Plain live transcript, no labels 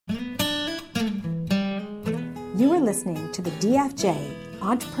You are listening to the DFJ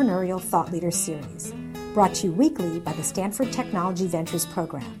Entrepreneurial Thought Leader Series, brought to you weekly by the Stanford Technology Ventures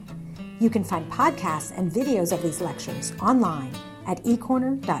Program. You can find podcasts and videos of these lectures online at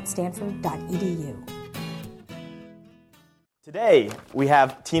ecorner.stanford.edu. Today, we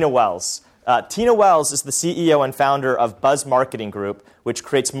have Tina Wells. Tina Wells is the CEO and founder of Buzz Marketing Group, which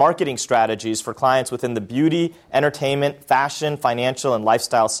creates marketing strategies for clients within the beauty, entertainment, fashion, financial, and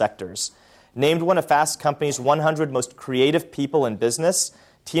lifestyle sectors. Named one of Fast Company's 100 most creative people in business,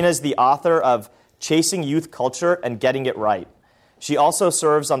 Tina is the author of Chasing Youth Culture and Getting It Right. She also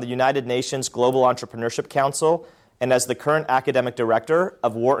serves on the United Nations Global Entrepreneurship Council and as the current academic director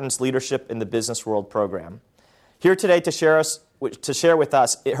of Wharton's Leadership in the Business World program. Here today to share with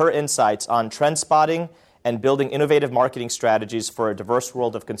us her insights on trend spotting and building innovative marketing strategies for a diverse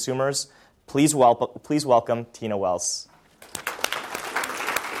world of consumers, please welcome Tina Wells.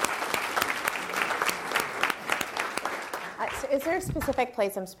 Is there a specific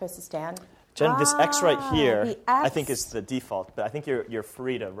place I'm supposed to stand? Jen, this X right here, the X. I think is the default, but I think you're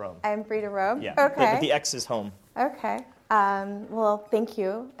free to roam. I'm free to roam? Yeah, Okay. but the X is home. Okay. Well, thank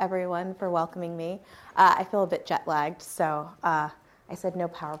you, everyone, for welcoming me. I feel a bit jet-lagged, so I said no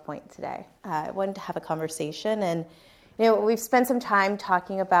PowerPoint today. I wanted to have a conversation, and we've spent some time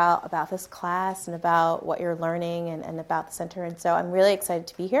talking about this class and about what you're learning and about the center, and so I'm really excited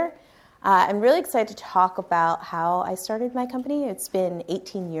to be here. I'm really excited to talk about how I started my company. It's been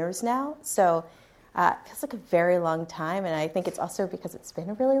 18 years now, so it feels like a very long time, and I think it's also because it's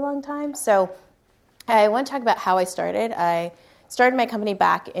been a really long time. So I want to talk about how I started. I started my company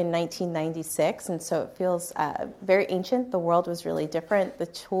back in 1996, and so it feels very ancient. The world was really different. The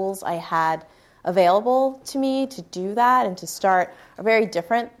tools I had available to me to do that and to start are very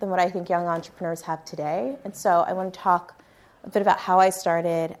different than what I think young entrepreneurs have today. And so I want to talk a bit about how I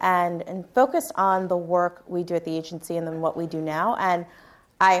started and focus on the work we do at the agency and then what we do now. And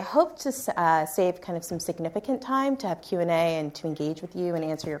I hope to save kind of some significant time to have Q&A and to engage with you and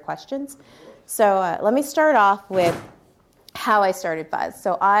answer your questions. So let me start off with how I started Buzz.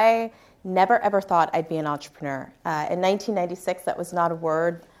 So I never, ever thought I'd be an entrepreneur. In 1996, that was not a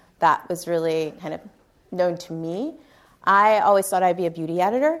word that was really kind of known to me. I always thought I'd be a beauty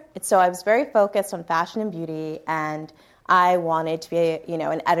editor. And so I was very focused on fashion and beauty, and I wanted to be,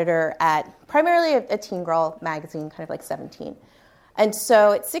 an editor at primarily a teen girl magazine, kind of like 17. And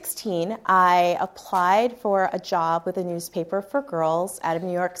so at 16, I applied for a job with a newspaper for girls out of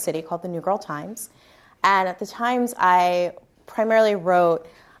New York City called the New Girl Times. And at the Times, I primarily wrote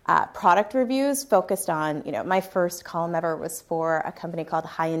product reviews focused on, my first column ever was for a company called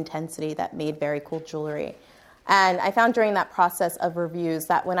High Intensity that made very cool jewelry. And I found during that process of reviews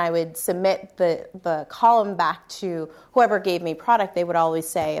that when I would submit the column back to whoever gave me product, they would always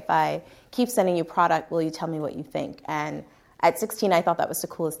say, if I keep sending you product, will you tell me what you think? And at 16, I thought that was the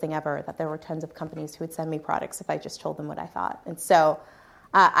coolest thing ever, that there were tons of companies who would send me products if I just told them what I thought. And so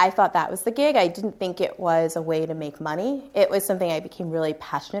I thought that was the gig. I didn't think it was a way to make money. It was something I became really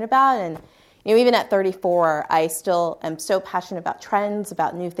passionate about. And even at 34, I still am so passionate about trends,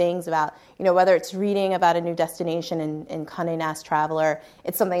 about new things, about, whether it's reading about a new destination in Condé Nast Traveler,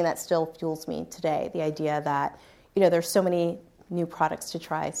 it's something that still fuels me today, the idea that, there's so many new products to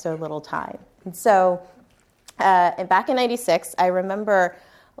try, so little time. And so and back in 96, I remember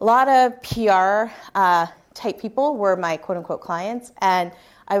a lot of PR type people were my quote-unquote clients, and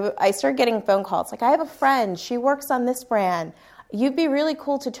I started getting phone calls like, I have a friend, she works on this brand. You'd be really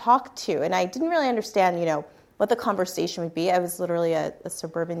cool to talk to. And I didn't really understand, what the conversation would be. I was literally a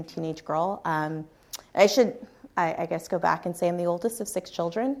suburban teenage girl. I should, I guess, go back and say I'm the oldest of 6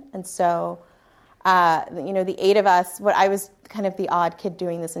 children. And so, the 8 of us, I was kind of the odd kid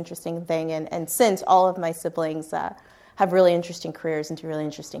doing this interesting thing. And since all of my siblings have really interesting careers and do really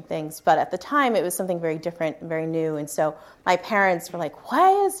interesting things. But at the time, it was something very different and very new. And so my parents were like,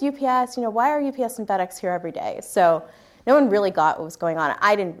 why is UPS, why are UPS and FedEx here every day? So no one really got what was going on.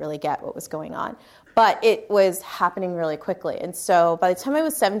 I didn't really get what was going on, but it was happening really quickly. And so by the time I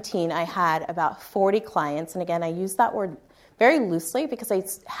was 17, I had about 40 clients. And again, I use that word very loosely because I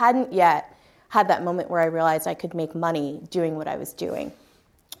hadn't yet had that moment where I realized I could make money doing what I was doing.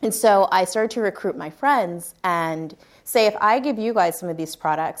 And so I started to recruit my friends and say, if I give you guys some of these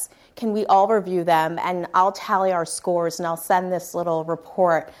products, can we all review them? And I'll tally our scores and I'll send this little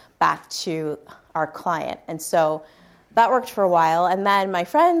report back to our client. And so that worked for a while. And then my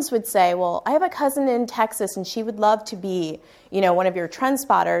friends would say, well, I have a cousin in Texas and she would love to be, one of your trend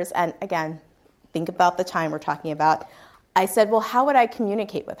spotters. And again, think about the time we're talking about. I said, well, how would I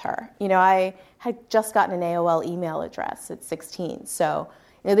communicate with her? I had just gotten an AOL email address at 16. So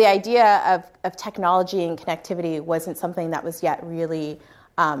the idea of technology and connectivity wasn't something that was yet really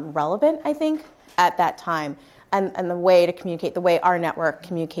relevant, I think, at that time. And the way to communicate, the way our network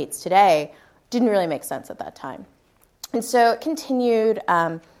communicates today, didn't really make sense at that time. And so it continued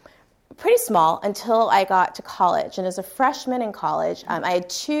pretty small until I got to college. And as a freshman in college, I had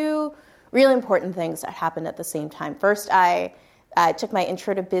two really important things that happened at the same time. First, I took my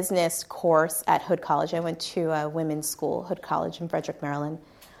Intro to Business course at Hood College. I went to a women's school, Hood College in Frederick, Maryland.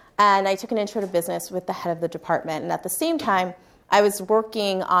 And I took an Intro to Business with the head of the department. And at the same time, I was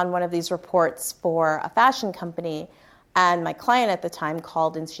working on one of these reports for a fashion company, and my client at the time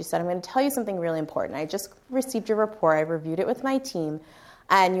called and she said, I'm going to tell you something really important. I just received your report. I reviewed it with my team,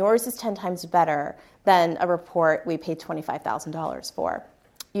 and yours is 10 times better than a report we paid $25,000 for.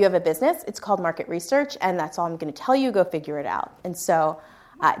 You have a business. It's called Market Research, and that's all I'm going to tell you. Go figure it out. And so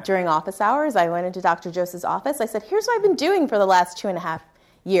during office hours, I went into Dr. Joseph's office. I said, here's what I've been doing for the last 2.5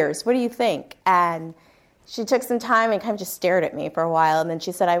 years. What do you think? And she took some time and kind of just stared at me for a while, and then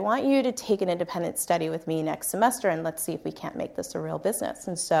she said, I want you to take an independent study with me next semester, and let's see if we can't make this a real business.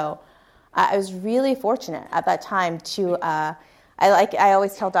 And so I was really fortunate at that time to, I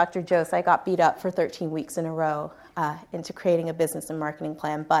always tell Dr. Jose, I got beat up for 13 weeks in a row into creating a business and marketing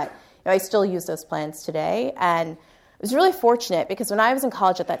plan, but I still use those plans today. And I was really fortunate because when I was in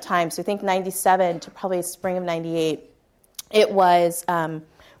college at that time, so I think 97 to probably spring of 98, it was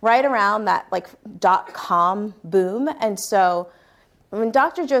right around that .com boom. And so when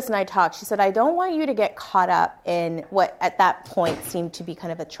Dr. Jose and I talked, she said, I don't want you to get caught up in what at that point seemed to be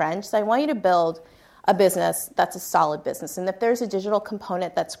kind of a trend. So I want you to build a business that's a solid business. And if there's a digital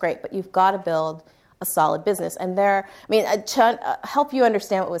component, that's great, but you've got to build a solid business. And to help you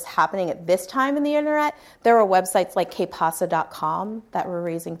understand what was happening at this time in the internet, there were websites like kpasa.com that were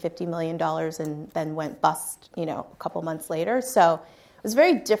raising $50 million and then went bust, a couple months later. So it was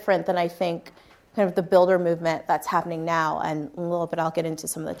very different than I think kind of the builder movement that's happening now. And a little bit, I'll get into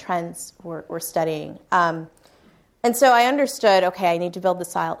some of the trends we're studying. And so I understood, okay, I need to build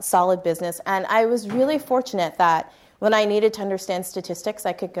this solid business. And I was really fortunate that when I needed to understand statistics,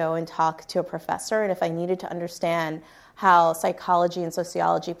 I could go and talk to a professor. And if I needed to understand how psychology and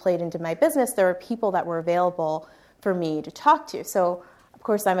sociology played into my business, there were people that were available for me to talk to. So, of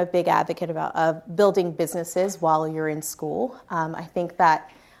course, I'm a big advocate of building businesses while you're in school. I think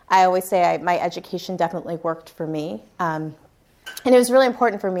that I always say my education definitely worked for me. And it was really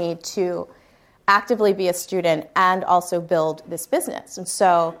important for me to actively be a student and also build this business. And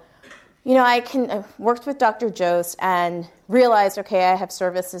so, I worked with Dr. Jose and realized, okay, I have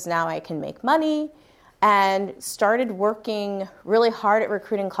services now, I can make money, and started working really hard at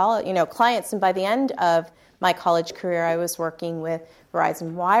recruiting clients. And by the end of my college career, I was working with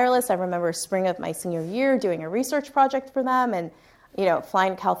Verizon Wireless. I remember spring of my senior year doing a research project for them and,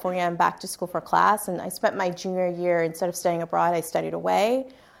 flying to California and back to school for class. And I spent my junior year, instead of studying abroad, I studied away,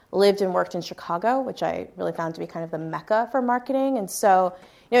 lived and worked in Chicago, which I really found to be kind of the mecca for marketing. And so,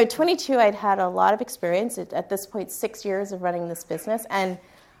 at 22, I'd had a lot of experience. At this point, 6 years of running this business. And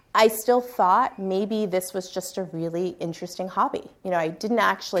I still thought maybe this was just a really interesting hobby. I didn't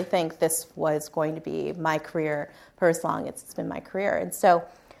actually think this was going to be my career for as long as it's been my career. And so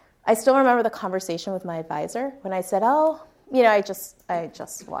I still remember the conversation with my advisor when I said, I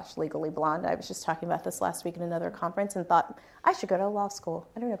just watched Legally Blonde. I was just talking about this last week at another conference and thought, I should go to law school.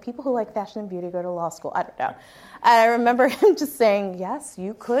 I don't know, people who like fashion and beauty go to law school. I don't know. And I remember him just saying, yes,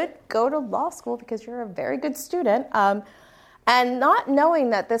 you could go to law school because you're a very good student. And not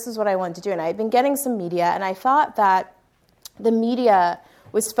knowing that this is what I wanted to do. And I had been getting some media, and I thought that the media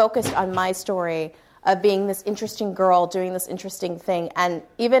was focused on my story of being this interesting girl doing this interesting thing. And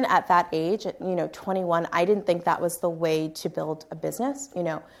even at that age, at 21, I didn't think that was the way to build a business,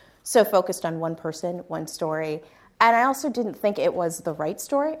 so focused on one person, one story. And I also didn't think it was the right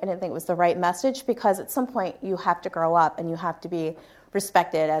story. I didn't think it was the right message, because at some point you have to grow up and you have to be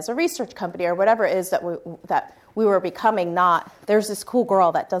respected as a research company or whatever it is that we were becoming. Not, there's this cool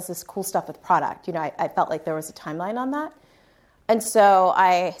girl that does this cool stuff with product. I felt like there was a timeline on that. And so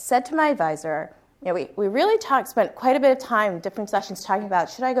I said to my advisor, we really spent quite a bit of time, different sessions, talking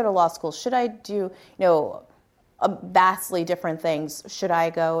about, should I go to law school? Should I do, vastly different things? Should I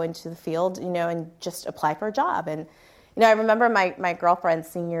go into the field, and just apply for a job? And, I remember my girlfriend's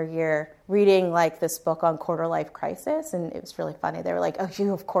senior year reading this book on quarter life crisis, and it was really funny. They were like, oh,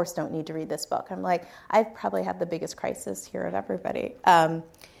 you of course don't need to read this book. I'm like, I probably have the biggest crisis here of everybody. But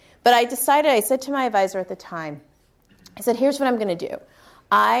I said to my advisor at the time, I said, here's what I'm going to do.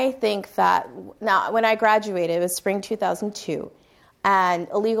 I think that, now when I graduated, it was spring 2002, and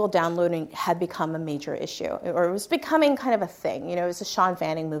illegal downloading had become a major issue, or it was becoming kind of a thing. It was a Sean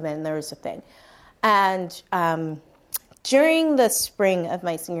Fanning movement, and there was a thing. And during the spring of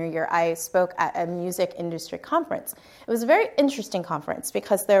my senior year, I spoke at a music industry conference. It was a very interesting conference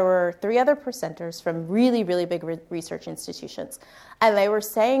because there were 3 other presenters from really, really big research institutions. And they were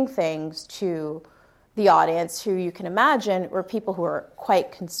saying things to the audience who you can imagine were people who were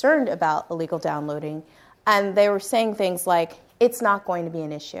quite concerned about illegal downloading. And they were saying things like, it's not going to be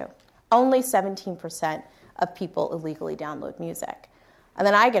an issue. Only 17% of people illegally download music. And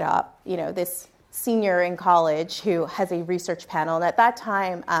then I get up, this senior in college who has a research panel. And at that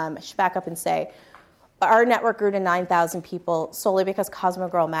time, I should back up and say, our network grew to 9,000 people solely because Cosmo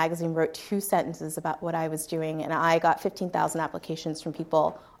Girl magazine wrote 2 sentences about what I was doing. And I got 15,000 applications from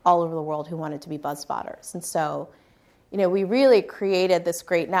people all over the world who wanted to be buzz spotters. And so, we really created this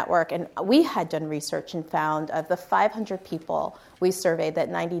great network. And we had done research and found of the 500 people we surveyed that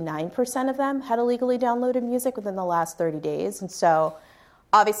 99% of them had illegally downloaded music within the last 30 days. And so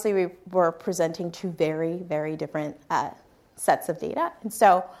obviously we were presenting 2 very, very different sets of data. And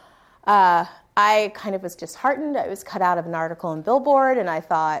so I kind of was disheartened. I was cut out of an article in Billboard, and I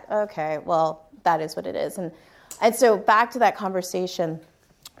thought, okay, well, that is what it is. And so back to that conversation,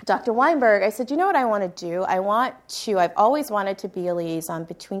 Dr. Weinberg, I said, you know what I want to do? I've always wanted to be a liaison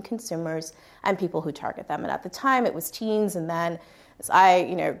between consumers and people who target them. And at the time, it was teens, and then as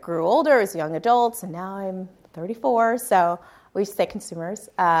I grew older, it was young adults, and now I'm 34, so we say consumers,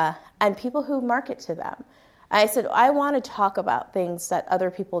 and people who market to them. I said, I want to talk about things that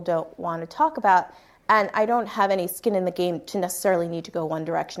other people don't want to talk about, and I don't have any skin in the game to necessarily need to go one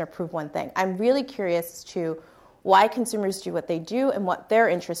direction or prove one thing. I'm really curious as to why consumers do what they do and what their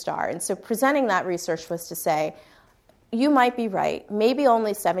interests are. And so presenting that research was to say, you might be right. Maybe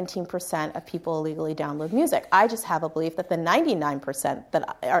only 17% of people illegally download music. I just have a belief that the 99%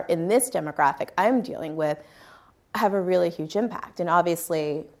 that are in this demographic I'm dealing with have a really huge impact. And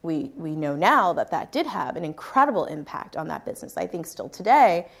obviously, we know now that did have an incredible impact on that business. I think still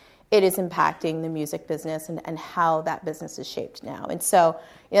today, it is impacting the music business and how that business is shaped now. And so,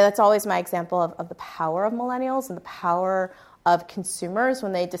 that's always my example of the power of millennials and the power of consumers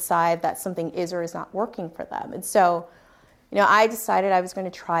when they decide that something is or is not working for them. And so, I decided I was going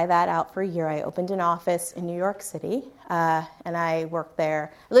to try that out for a year. I opened an office in New York City, and I worked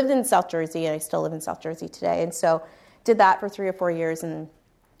there. I lived in South Jersey, and I still live in South Jersey today. And so did that for 3 or 4 years. And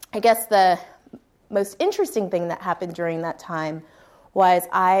I guess the most interesting thing that happened during that time was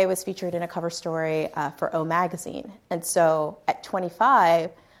I was featured in a cover story for O Magazine. And so at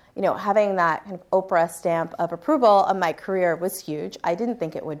 25, having that kind of Oprah stamp of approval of my career was huge. I didn't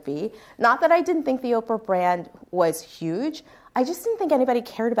think it would be. Not that I didn't think the Oprah brand was huge. I just didn't think anybody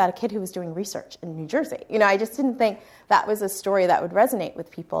cared about a kid who was doing research in New Jersey. I just didn't think that was a story that would resonate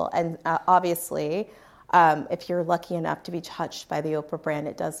with people. And obviously, if you're lucky enough to be touched by the Oprah brand,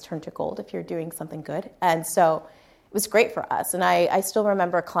 it does turn to gold if you're doing something good. And so it was great for us. And I still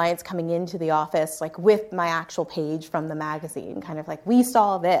remember clients coming into the office with my actual page from the magazine, kind of like, we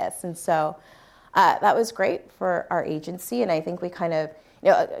saw this. And so that was great for our agency. And I think we kind of,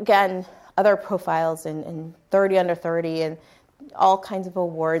 again, other profiles in 30 Under 30 and all kinds of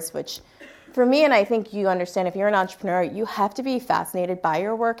awards, which for me, and I think you understand, if you're an entrepreneur, you have to be fascinated by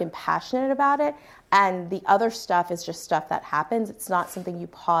your work and passionate about it. And the other stuff is just stuff that happens. It's not something you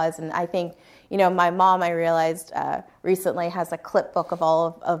pause. And I think, my mom, I realized recently, has a clip book of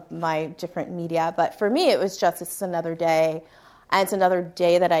all of my different media. But for me, it was just, it's another day. And it's another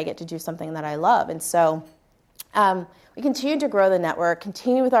day that I get to do something that I love. And so we continued to grow the network,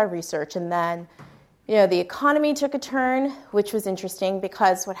 continue with our research. And then, the economy took a turn, which was interesting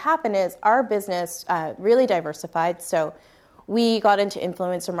because what happened is our business really diversified. So we got into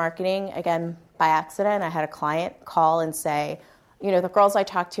influencer marketing, again, by accident. I had a client call and say, the girls I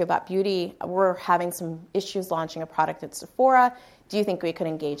talked to about beauty were having some issues launching a product at Sephora. Do you think we could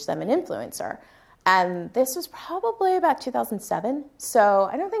engage them in influencer? And this was probably about 2007. So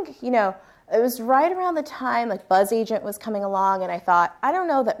I don't think, it was right around the time Buzz Agent was coming along, and I thought, I don't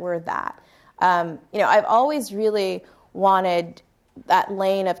know that we're that. I've always really wanted that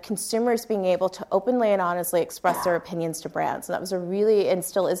lane of consumers being able to openly and honestly express their opinions to brands. And that was and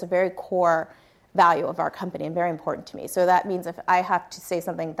still is a very core value of our company and very important to me. So that means if I have to say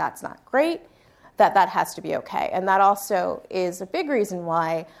something that's not great, that has to be okay. And that also is a big reason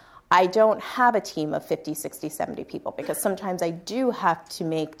why I don't have a team of 50, 60, 70 people, because sometimes I do have to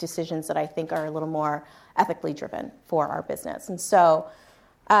make decisions that I think are a little more ethically driven for our business. And so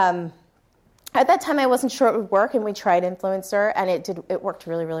at that time, I wasn't sure it would work, and we tried influencer, and it worked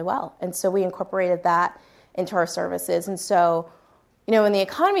really, really well. And so we incorporated that into our services. And so when the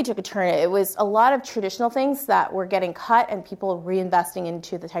economy took a turn, it was a lot of traditional things that were getting cut and people reinvesting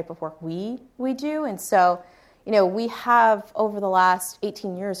into the type of work we do. And so, we have, over the last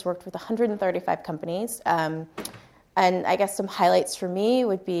 18 years, worked with 135 companies. And I guess some highlights for me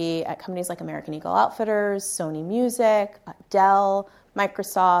would be at companies like American Eagle Outfitters, Sony Music, Dell,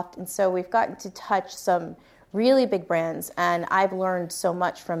 Microsoft. And so we've gotten to touch some really big brands, and I've learned so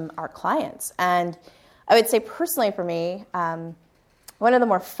much from our clients. And I would say personally for me, one of the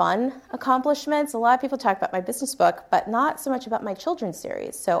more fun accomplishments, a lot of people talk about my business book, but not so much about my children's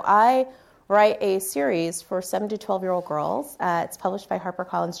series. So I write a series for 7 to 12-year-old girls. It's published by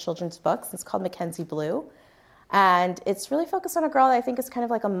HarperCollins Children's Books. It's called Mackenzie Blue. And it's really focused on a girl that I think is kind of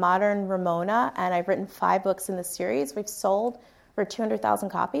like a modern Ramona. And I've written 5 books in the series. We've sold for 200,000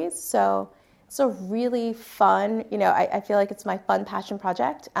 copies. So it's a really fun, I feel like it's my fun passion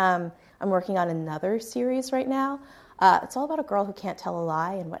project. I'm working on another series right now. It's all about a girl who can't tell a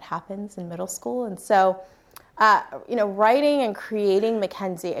lie and what happens in middle school. And so, writing and creating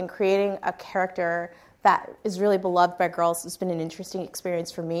Mackenzie and creating a character that is really beloved by girls has been an interesting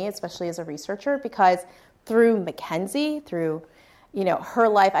experience for me, especially as a researcher, because through Mackenzie, through her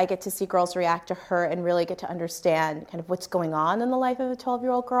life, I get to see girls react to her and really get to understand kind of what's going on in the life of a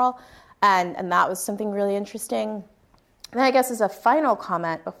 12-year-old girl. And that was something really interesting. And I guess as a final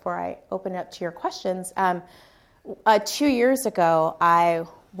comment before I open it up to your questions, 2 years ago, I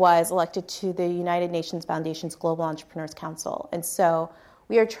was elected to the United Nations Foundation's Global Entrepreneurs Council. And so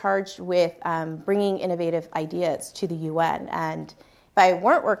we are charged with bringing innovative ideas to the UN. And if I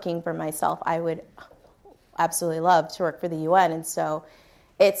weren't working for myself, I would absolutely love to work for the UN. And so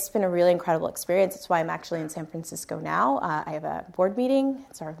it's been a really incredible experience. It's why I'm actually in San Francisco now. I have a board meeting.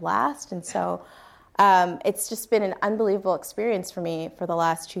 It's our last. And so it's just been an unbelievable experience for me for the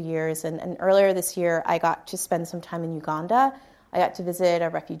last 2 years. And earlier this year, I got to spend some time in Uganda. I got to visit a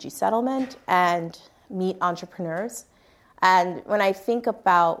refugee settlement and meet entrepreneurs. And when I think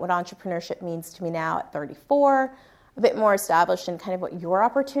about what entrepreneurship means to me now at 34, a bit more established in kind of what your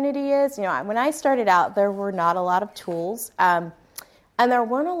opportunity is, when I started out, there were not a lot of tools, and there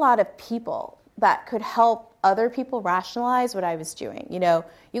weren't a lot of people that could help other people rationalize what I was doing.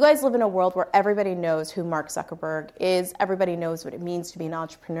 You guys live in a world where everybody knows who Mark Zuckerberg is, everybody knows what it means to be an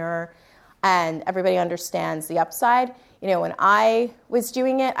entrepreneur, and everybody understands the upside. When I was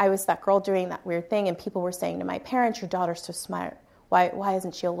doing it, I was that girl doing that weird thing, and people were saying to my parents, your daughter's so smart. Why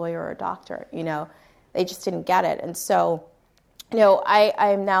isn't she a lawyer or a doctor? They just didn't get it. And so, I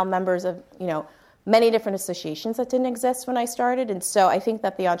am now members of, many different associations that didn't exist when I started. And so I think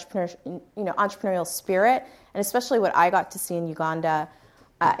that the entrepreneurial spirit, and especially what I got to see in Uganda,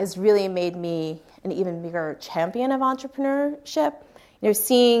 has really made me an even bigger champion of entrepreneurship.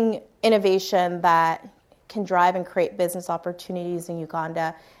 Seeing innovation that can drive and create business opportunities in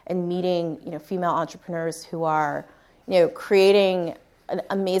Uganda, and meeting, female entrepreneurs who are, creating an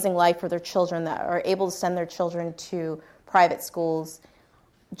amazing life for their children, that are able to send their children to private schools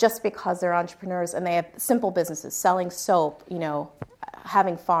just because they're entrepreneurs and they have simple businesses, selling soap,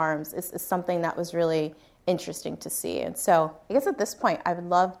 having farms, is something that was really interesting to see. And so I guess at this point, I would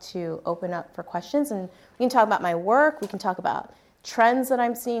love to open up for questions, and we can talk about my work, we can talk about trends that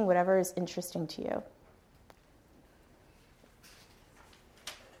I'm seeing, whatever is interesting to you.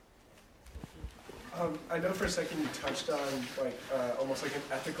 I know for a second you touched on almost like an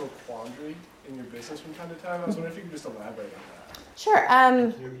ethical quandary in your business from time to time. I was wondering if you could just elaborate on that. Sure.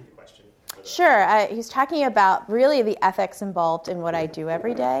 Can you repeat the question? Sure. He's talking about really the ethics involved in what I do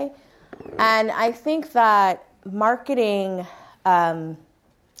every day. And I think that marketing is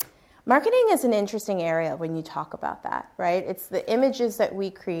an interesting area when you talk about that, right? It's the images that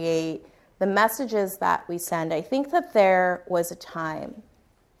we create, the messages that we send. I think that there was a time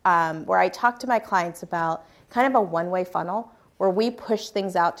where I talked to my clients about kind of a one-way funnel where we push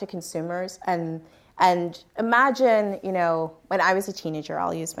things out to consumers. And imagine, when I was a teenager,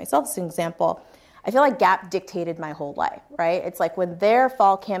 I'll use myself as an example, I feel like Gap dictated my whole life, right? It's like when their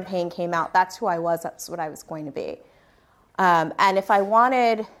fall campaign came out, that's who I was, that's what I was going to be. And if I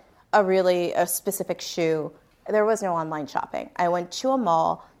wanted a specific shoe, there was no online shopping. I went to a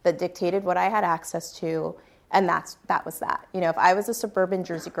mall that dictated what I had access to, and that was that. If I was a suburban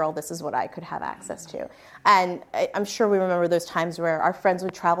Jersey girl, this is what I could have access to. And I'm sure we remember those times where our friends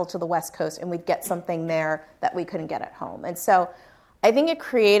would travel to the West Coast and we'd get something there that we couldn't get at home. And so I think it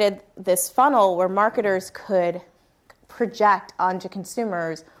created this funnel where marketers could project onto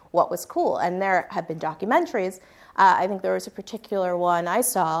consumers what was cool. And there have been documentaries. I think there was a particular one I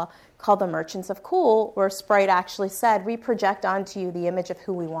saw called The Merchants of Cool, where Sprite actually said, we project onto you the image of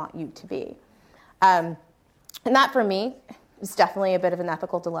who we want you to be. And that, for me, it's definitely a bit of an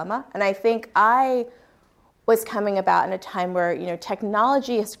ethical dilemma. And I think I was coming about in a time where,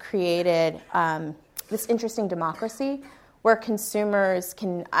 technology has created this interesting democracy where consumers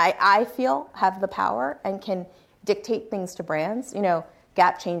can, I feel, have the power and can dictate things to brands.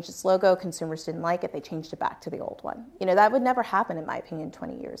 Gap changed its logo, consumers didn't like it, they changed it back to the old one. That would never happen, in my opinion,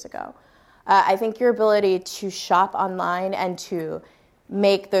 20 years ago. I think your ability to shop online and to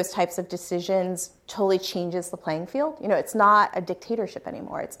make those types of decisions totally changes the playing field. It's not a dictatorship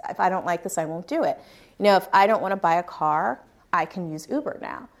anymore. It's, if I don't like this, I won't do it. If I don't want to buy a car, I can use Uber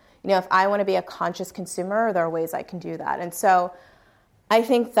now. If I want to be a conscious consumer, there are ways I can do that. And so I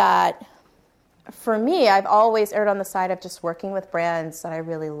think that for me, I've always erred on the side of just working with brands that I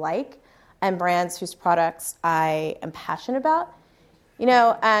really like and brands whose products I am passionate about.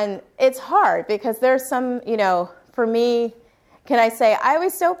 And it's hard because there's some, for me, can I say, I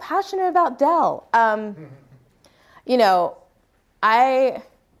was so passionate about Dell. I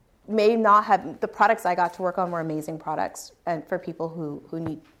may not have, the products I got to work on were amazing products and for people who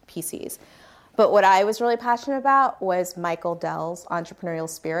need PCs. But what I was really passionate about was Michael Dell's entrepreneurial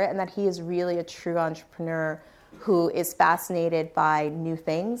spirit, and that he is really a true entrepreneur who is fascinated by new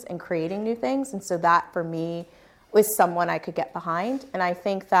things and creating new things. And so that, for me, was someone I could get behind. And I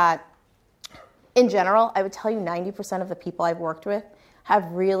think that, in general, I would tell you 90% of the people I've worked with have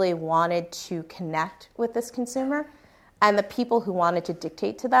really wanted to connect with this consumer. And the people who wanted to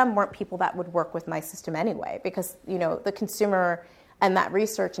dictate to them weren't people that would work with my system anyway, because, the consumer and that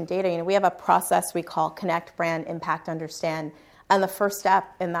research and data, we have a process we call Connect, Brand, Impact, Understand. And the first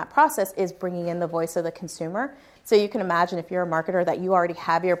step in that process is bringing in the voice of the consumer. So you can imagine if you're a marketer that you already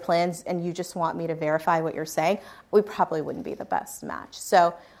have your plans and you just want me to verify what you're saying, we probably wouldn't be the best match.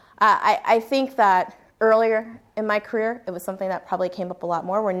 So I think that earlier in my career, it was something that probably came up a lot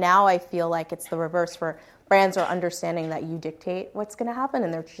more, where now I feel like it's the reverse, where brands are understanding that you dictate what's going to happen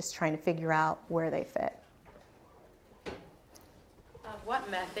and they're just trying to figure out where they fit. What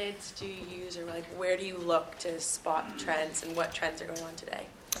methods do you use, or where do you look to spot trends, and what trends are going on today?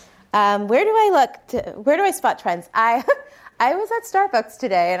 Where do I spot trends? I was at Starbucks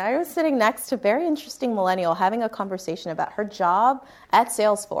today, and I was sitting next to a very interesting millennial having a conversation about her job at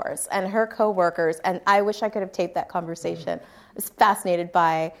Salesforce and her coworkers, and I wish I could have taped that conversation. I was fascinated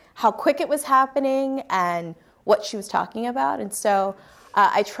by how quick it was happening and what she was talking about. And so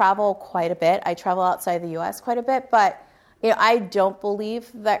I travel quite a bit. I travel outside the U.S. quite a bit, but I don't believe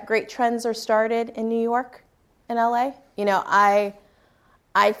that great trends are started in New York and LA.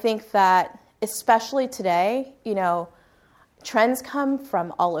 I think that, especially today, trends come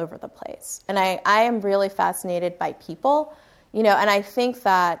from all over the place. And I am really fascinated by people, and I think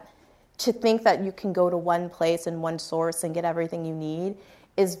that to think that you can go to one place and one source and get everything you need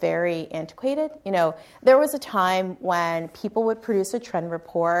is very antiquated. There was a time when people would produce a trend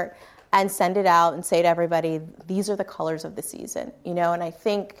report and send it out and say to everybody, these are the colors of the season, and I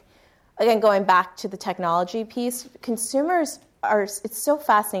think, again, going back to the technology piece, consumers it's so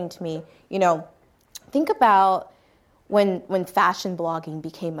fascinating to me, think about when fashion blogging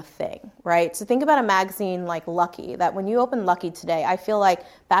became a thing, right? So think about a magazine like Lucky, that when you open Lucky today, I feel like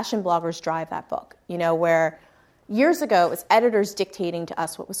fashion bloggers drive that book, where years ago it was editors dictating to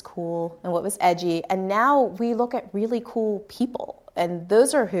us what was cool and what was edgy, and now we look at really cool people. And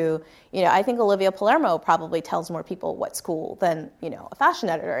those are who, I think Olivia Palermo probably tells more people what's cool than, a fashion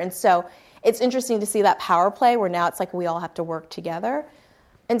editor. And so it's interesting to see that power play where now it's like we all have to work together.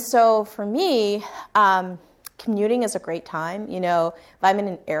 And so for me, commuting is a great time. If I'm in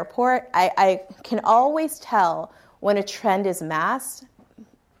an airport, I can always tell when a trend is mass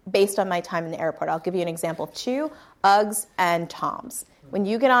based on my time in the airport. I'll give you an example of two, Uggs and Toms. When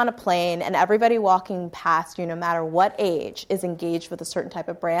you get on a plane and everybody walking past you, no matter what age, is engaged with a certain type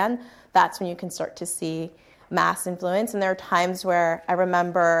of brand, that's when you can start to see mass influence. And there are times where I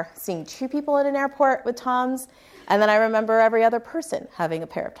remember seeing two people at an airport with Toms, and then I remember every other person having a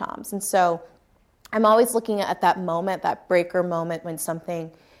pair of Toms. And so I'm always looking at that moment, that breaker moment when something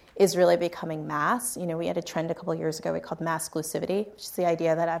is really becoming mass. We had a trend a couple of years ago we called mass exclusivity, which is the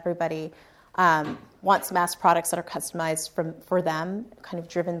idea that everybody wants mass products that are customized for them, kind of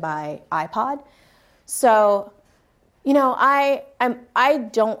driven by iPod. So, I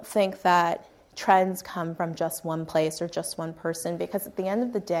don't think that trends come from just one place or just one person, because at the end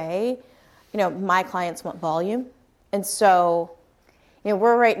of the day, my clients want volume. And so,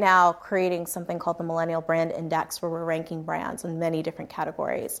 we're right now creating something called the Millennial Brand Index, where we're ranking brands in many different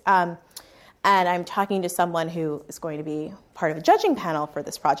categories. And I'm talking to someone who is going to be part of a judging panel for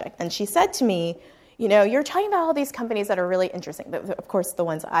this project. And she said to me, you're talking about all these companies that are really interesting. Of course, the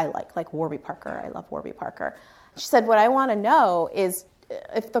ones I like Warby Parker. I love Warby Parker. She said, what I want to know is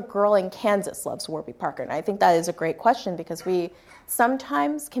if the girl in Kansas loves Warby Parker. And I think that is a great question because we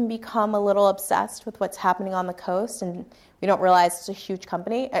sometimes can become a little obsessed with what's happening on the coast, and we don't realize it's a huge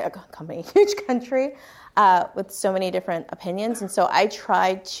huge country with so many different opinions. And so I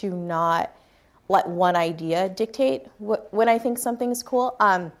try to not let one idea dictate when I think something is cool.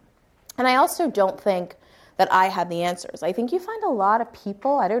 And I also don't think that I have the answers. I think you find a lot of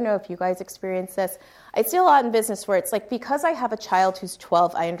people, I don't know if you guys experience this, I see a lot in business where it's like, because I have a child who's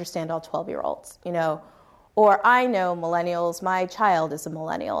 12, I understand all 12-year-olds, or I know millennials, my child is a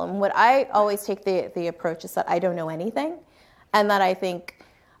millennial. And what I always take the approach is that I don't know anything, and that I think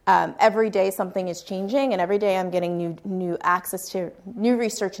every day something is changing, and every day I'm getting new access to new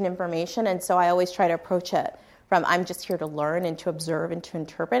research and information, and so I always try to approach it from I'm just here to learn and to observe and to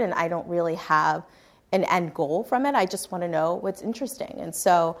interpret, and I don't really have an end goal from it. I just want to know what's interesting. And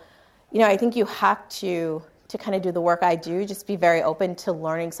so, I think you have to kind of do the work I do, just be very open to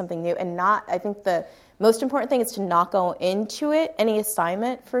learning something new, and I think the most important thing is to not go into it, any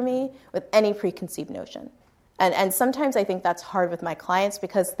assignment for me, with any preconceived notion. And sometimes I think that's hard with my clients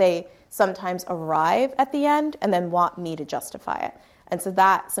because they sometimes arrive at the end and then want me to justify it. And so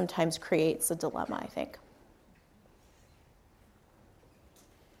that sometimes creates a dilemma, I think.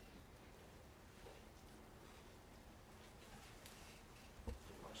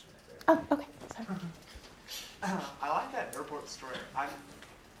 Oh, okay. Sorry. I like that airport story. I'm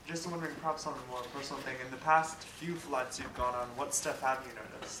just wondering, perhaps on a more personal thing, in the past few flights you've gone on, what stuff have you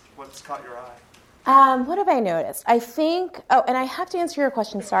noticed? What's caught your eye? What have I noticed? I think, and I have to answer your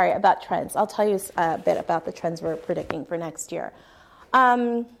question, sorry, about trends. I'll tell you a bit about the trends we're predicting for next year.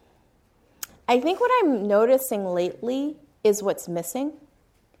 I think what I'm noticing lately is what's missing.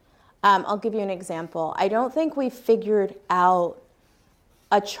 I'll give you an example. I don't think we've figured out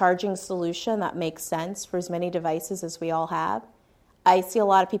a charging solution that makes sense for as many devices as we all have. I see a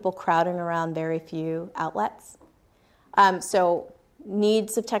lot of people crowding around very few outlets. So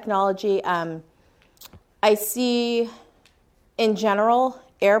needs of technology. I see, in general,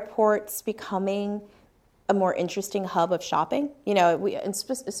 airports becoming a more interesting hub of shopping. And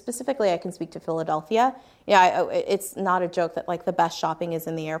specifically, I can speak to Philadelphia. It's not a joke that the best shopping is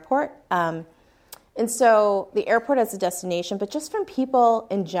in the airport. And so the airport as a destination, but just from people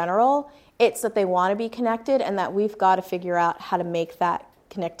in general, it's that they want to be connected and that we've got to figure out how to make that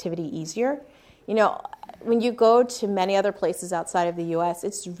connectivity easier. When you go to many other places outside of the U.S.,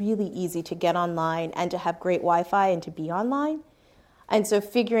 it's really easy to get online and to have great Wi-Fi and to be online. And so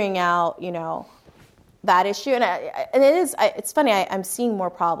figuring out, that issue, it's funny, I'm seeing more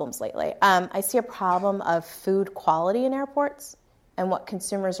problems lately. I see a problem of food quality in airports and what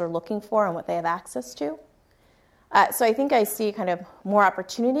consumers are looking for and what they have access to. So I think I see kind of more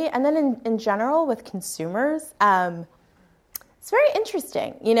opportunity. And then in general with consumers, it's very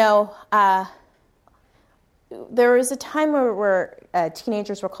interesting. There was a time where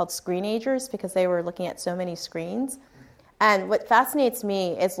teenagers were called screenagers because they were looking at so many screens. And what fascinates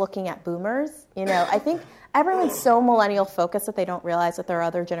me is looking at boomers. I think everyone's so millennial focused that they don't realize that there are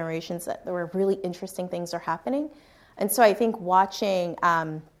other generations that there were really interesting things are happening. And so I think watching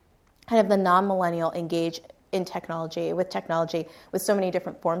kind of the non-millennial engage in technology, with so many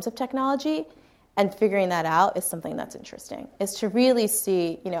different forms of technology, and figuring that out is something that's interesting, is to really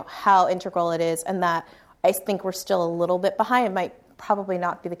see, how integral it is, and that I think we're still a little bit behind. It might probably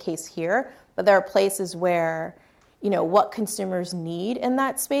not be the case here, but there are places where, what consumers need in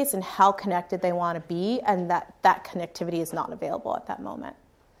that space and how connected they want to be, and that connectivity is not available at that moment.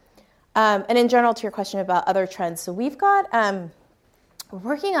 And in general, to your question about other trends, so we've got, we're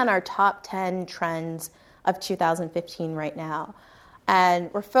working on our top 10 trends of 2015 right now.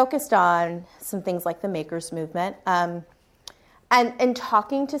 And we're focused on some things like the makers movement. And in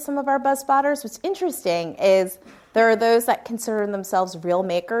talking to some of our buzz spotters, what's interesting is there are those that consider themselves real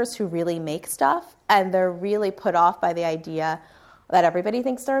makers who really make stuff, and they're really put off by the idea that everybody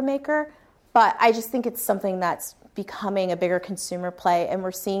thinks they're a maker. But I just think it's something that's becoming a bigger consumer play, and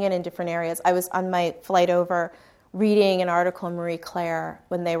we're seeing it in different areas. I was on my flight over reading an article in Marie Claire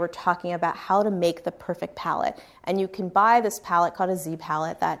when they were talking about how to make the perfect palette. And you can buy this palette called a Z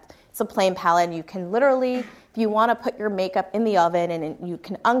palette. It's a plain palette, and you can literally, if you want to put your makeup in the oven, and you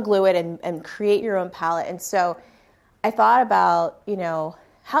can unglue it and create your own palette. And so I thought about,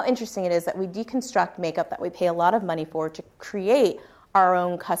 how interesting it is that we deconstruct makeup that we pay a lot of money for to create our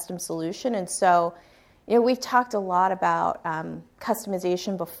own custom solution. And so, we've talked a lot about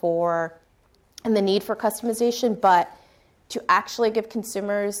customization before and the need for customization, but to actually give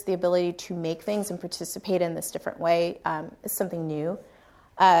consumers the ability to make things and participate in this different way is something new.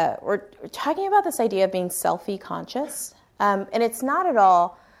 we're talking about this idea of being selfie conscious. And it's not at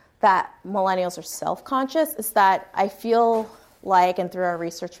all that millennials are self-conscious. It's that I feel like, and through our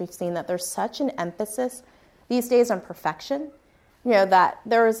research, we've seen that there's such an emphasis these days on perfection. That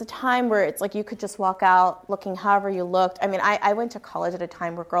there was a time where it's like you could just walk out looking however you looked. I mean, I went to college at a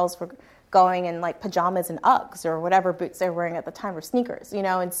time where girls were going in like pajamas and Uggs or whatever boots they were wearing at the time, or sneakers,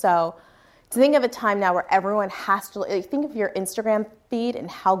 and so to think of a time now where everyone has to, think of your Instagram feed and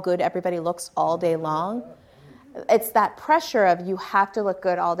how good everybody looks all day long. It's that pressure of you have to look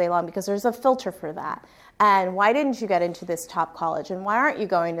good all day long because there's a filter for that. And why didn't you get into this top college? And why aren't you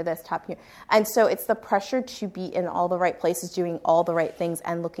going to this top here? And so it's the pressure to be in all the right places, doing all the right things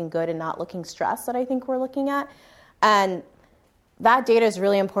and looking good and not looking stressed that I think we're looking at. And that data is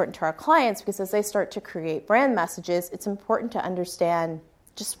really important to our clients because as they start to create brand messages, it's important to understand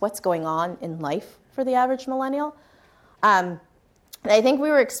just what's going on in life for the average millennial. And I think we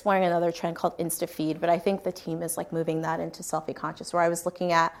were exploring another trend called InstaFeed, but I think the team is like moving that into selfie conscious, where I was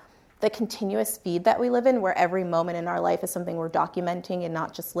looking at the continuous feed that we live in, where every moment in our life is something we're documenting and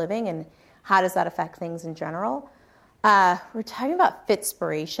not just living, and how does that affect things in general. We're talking about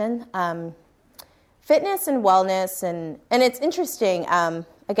Fitspiration, fitness and wellness, and it's interesting.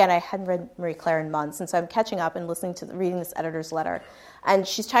 Again, I hadn't read Marie Claire in months, and so I'm catching up and reading this editor's letter, and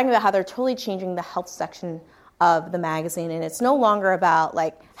she's talking about how they're totally changing the health section of the magazine, and it's no longer about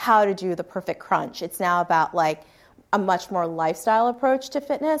like how to do the perfect crunch. It's now about like a much more lifestyle approach to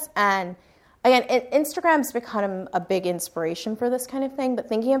fitness. And again, Instagram's become a big inspiration for this kind of thing, but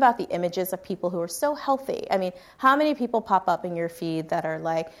thinking about the images of people who are so healthy. I mean, how many people pop up in your feed that are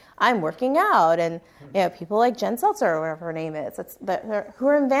like, I'm working out, and people like Jen Seltzer or whatever her name is, who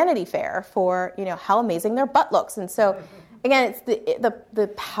are in Vanity Fair for how amazing their butt looks. And so again, it's the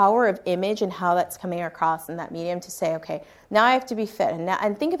power of image and how that's coming across in that medium to say, okay, now I have to be fit.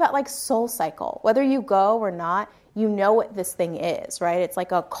 And think about like SoulCycle. Whether you go or not, you know what this thing is, right? It's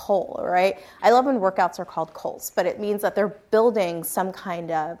like a cult, right? I love when workouts are called cults, but it means that they're building some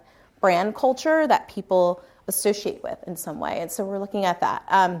kind of brand culture that people associate with in some way. And so we're looking at that.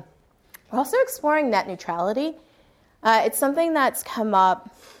 We're also exploring net neutrality. It's something that's come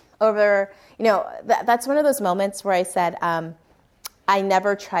up over, that's one of those moments where I said, I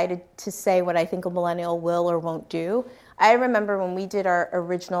never try to say what I think a millennial will or won't do. I remember when we did our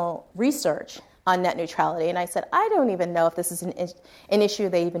original research on net neutrality, and I said, I don't even know if this is an issue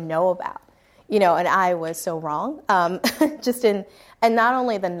they even know about, and I was so wrong, and not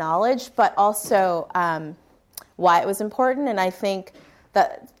only the knowledge, but also why it was important. And I think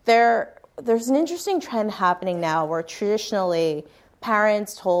that there's an interesting trend happening now where traditionally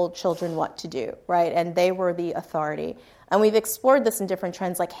parents told children what to do, right? And they were the authority. And we've explored this in different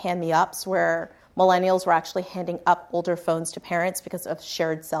trends like hand-me-ups, where millennials were actually handing up older phones to parents because of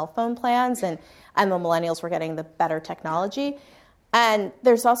shared cell phone plans, and the millennials were getting the better technology. And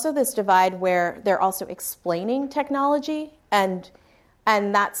there's also this divide where they're also explaining technology, and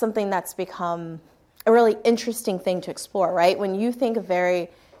that's something that's become a really interesting thing to explore, right? When you think of very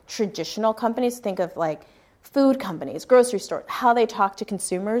traditional companies, think of like food companies, grocery stores, how they talk to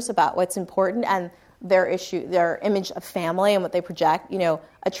consumers about what's important and their image of family and what they project,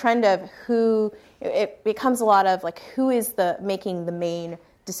 a trend of it becomes a lot of like who is making the main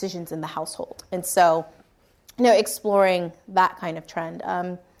decisions in the household. And so, exploring that kind of trend.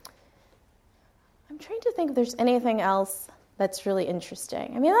 I'm trying to think if there's anything else that's really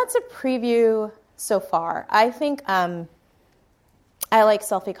interesting. I mean, that's a preview so far. I think I like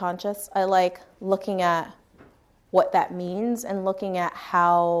selfie conscious. I like looking at what that means and looking at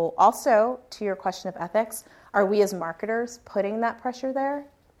how, also to your question of ethics, are we as marketers putting that pressure there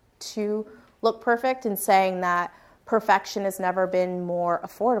to look perfect and saying that perfection has never been more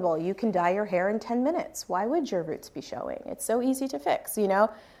affordable? You can dye your hair in 10 minutes. Why would your roots be showing? It's so easy to fix,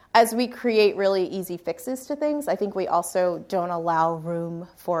 As we create really easy fixes to things, I think we also don't allow room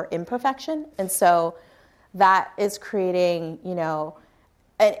for imperfection. And so that is creating,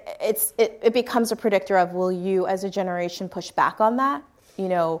 it becomes a predictor of, will you as a generation push back on that?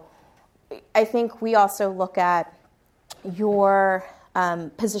 I think we also look at your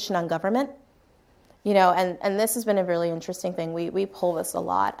position on government, and this has been a really interesting thing. We pull this a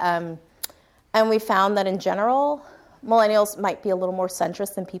lot. And we found that in general, millennials might be a little more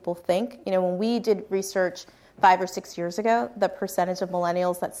centrist than people think. When we did research 5 or 6 years ago, the percentage of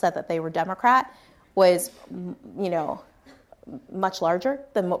millennials that said that they were Democrat was, much larger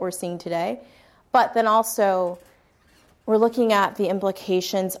than what we're seeing today. But then also, we're looking at the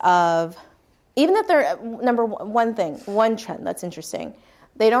implications of, even that they're, one trend that's interesting,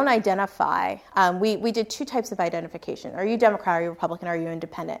 they don't identify. We did 2 types of identification. Are you Democrat, are you Republican, are you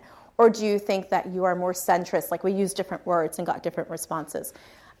independent? Or do you think that you are more centrist? Like we used different words and got different responses.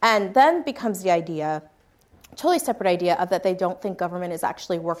 And then becomes the idea, totally separate idea, of that they don't think government is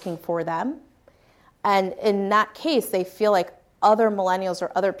actually working for them. And in that case, they feel like other millennials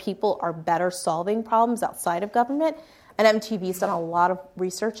or other people are better solving problems outside of government. And MTV's done a lot of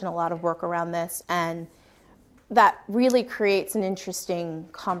research and a lot of work around this. And that really creates an interesting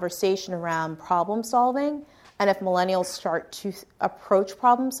conversation around problem solving. And if millennials start to approach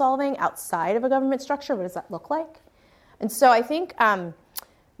problem solving outside of a government structure, what does that look like? And so I think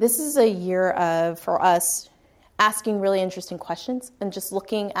this is a year of, for us, asking really interesting questions and just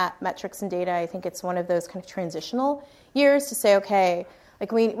looking at metrics and data. I think it's one of those kind of transitional years to say, okay,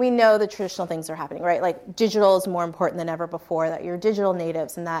 like we know the traditional things are happening, right? Like digital is more important than ever before, that you're digital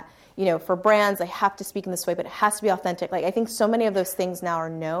natives and that, you know, for brands, they have to speak in this way, but it has to be authentic. Like I think so many of those things now are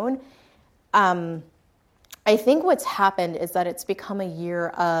known. I think what's happened is that it's become a year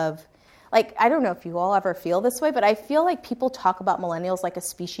of, like, I don't know if you all ever feel this way, but I feel like people talk about millennials like a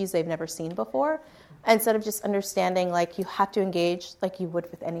species they've never seen before, instead of just understanding, like, you have to engage like you would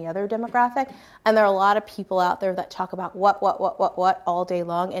with any other demographic. And there are a lot of people out there that talk about what all day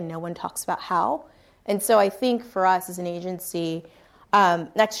long, and no one talks about how. And so I think for us as an agency,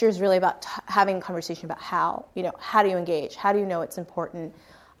 next year is really about having a conversation about how. You know, how do you engage? How do you know it's important?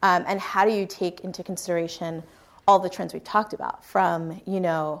 And how do you take into consideration all the trends we've talked about, from, you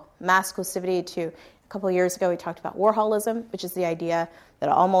know, mass exclusivity to a couple of years ago we talked about Warholism, which is the idea that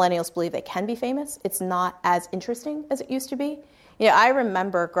all millennials believe they can be famous. It's not as interesting as it used to be. You know, I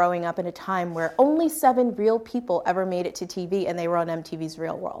remember growing up in a time where only 7 real people ever made it to TV, and they were on MTV's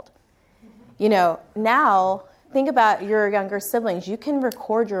Real World. You know, now think about your younger siblings. You can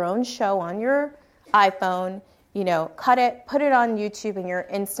record your own show on your iPhone, you know, cut it, put it on YouTube, and you're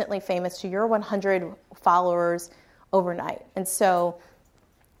instantly famous to your 100 followers overnight. And so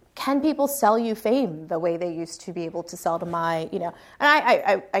can people sell you fame the way they used to be able to sell to my, you know,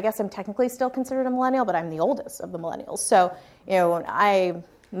 and I guess I'm technically still considered a millennial, but I'm the oldest of the millennials. So, you know, I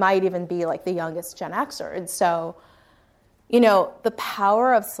might even be like the youngest Gen Xer. And so, you know, the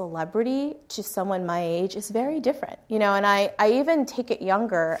power of celebrity to someone my age is very different, you know, and I even take it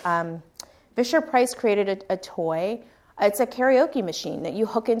younger. Fisher-Price created a toy. It's a karaoke machine that you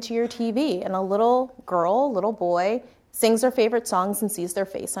hook into your TV, and a little girl, little boy, sings their favorite songs and sees their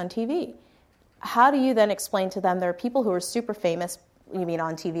face on TV. How do you then explain to them there are people who are super famous, you mean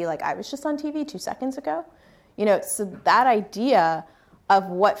on TV, like I was just on TV 2 seconds ago? You know, so that idea of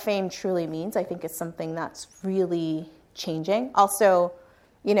what fame truly means, I think is something that's really changing. Also,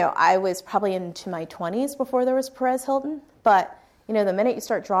 you know, I was probably into my 20s before there was Perez Hilton, but, you know, the minute you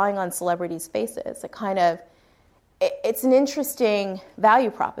start drawing on celebrities' faces, it's an interesting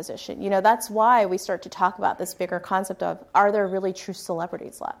value proposition. You know, that's why we start to talk about this bigger concept of, are there really true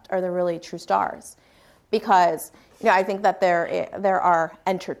celebrities left? Are there really true stars? Because, you know, I think that there are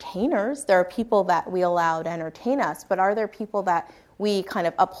entertainers, there are people that we allow to entertain us, but are there people that we kind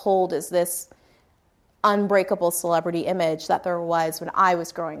of uphold as this unbreakable celebrity image that there was when I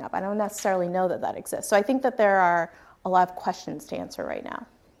was growing up? I don't necessarily know that that exists. So I think that there are a lot of questions to answer right now.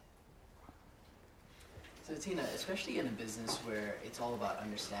 So Tina, especially in a business where it's all about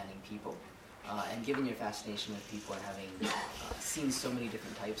understanding people, and given your fascination with people and having seen so many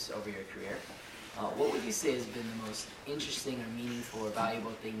different types over your career, what would you say has been the most interesting or meaningful or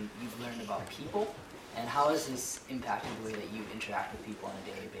valuable thing you've learned about people, and how has this impacted the way that you interact with people on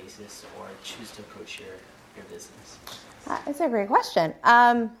a daily basis or choose to approach your business? That's a great question.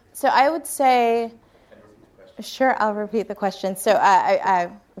 So I would say, sure, I'll repeat the question. So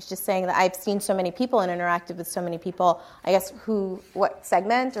I was just saying that I've seen so many people and interacted with so many people. I guess what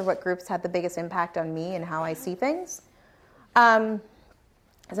segment or what groups had the biggest impact on me and how I see things?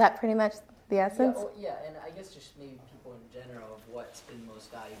 Is that pretty much the essence? Yeah, and I guess just maybe people in general of what's been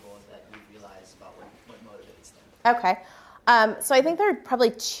most valuable that you've realized about what motivates them. Okay. So I think there are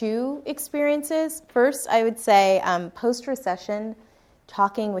probably 2 experiences. First, I would say post-recession,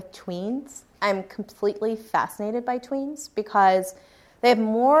 talking with tweens. I'm completely fascinated by tweens because they have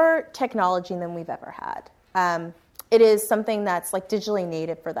more technology than we've ever had. It is something that's like digitally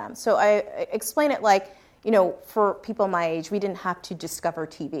native for them. So I explain it like, you know, for people my age, we didn't have to discover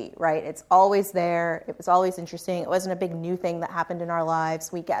TV, right? It's always there. It was always interesting. It wasn't a big new thing that happened in our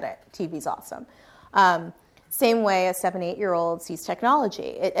lives. We get it. TV's awesome. Same way a 7, 8-year-old sees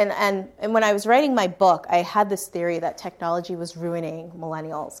technology. And when I was writing my book, I had this theory that technology was ruining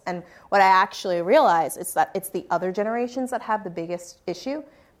millennials. And what I actually realized is that it's the other generations that have the biggest issue,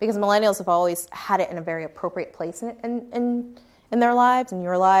 because millennials have always had it in a very appropriate place in in their lives and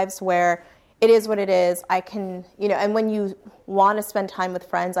your lives where it is what it is. I can, and when you want to spend time with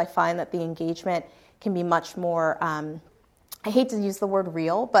friends, I find that the engagement can be much more, I hate to use the word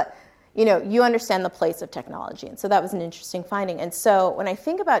real, but you understand the place of technology. And so that was an interesting finding. And so when I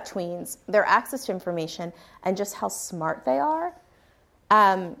think about tweens, their access to information and just how smart they are,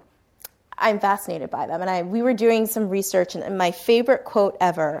 I'm fascinated by them. And we were doing some research, and my favorite quote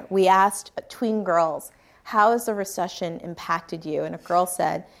ever, we asked tween girls, how has the recession impacted you? And a girl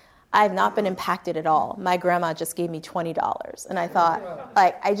said, I have not been impacted at all. My grandma just gave me $20. And I thought,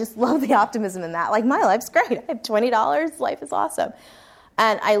 I just love the optimism in that. My life's great. I have $20. Life is awesome.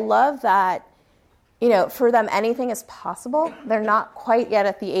 And I love that, for them, anything is possible. They're not quite yet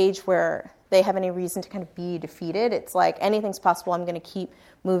at the age where they have any reason to kind of be defeated. It's like anything's possible. I'm going to keep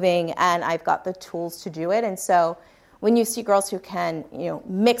moving, and I've got the tools to do it. And so when you see girls who can,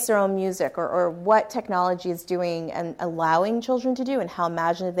 mix their own music or what technology is doing and allowing children to do and how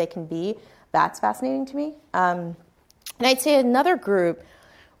imaginative they can be, that's fascinating to me. And I'd say another group,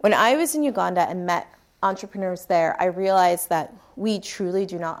 when I was in Uganda and met entrepreneurs there, I realized that we truly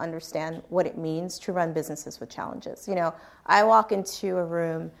do not understand what it means to run businesses with challenges. I walk into a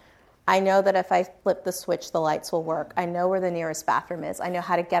room, I know that if I flip the switch, the lights will work. I know where the nearest bathroom is. I know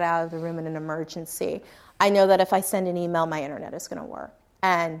how to get out of the room in an emergency. I know that if I send an email, my internet is going to work.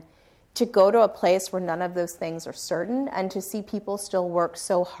 And to go to a place where none of those things are certain and to see people still work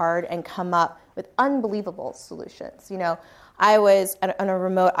so hard and come up with unbelievable solutions. I was on a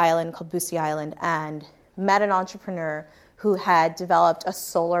remote island called Busi Island and met an entrepreneur who had developed a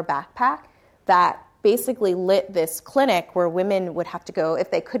solar backpack that basically lit this clinic where women would have to go,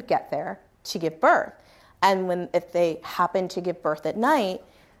 if they could get there, to give birth. And if they happened to give birth at night,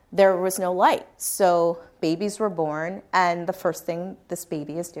 there was no light. So babies were born, and the first thing this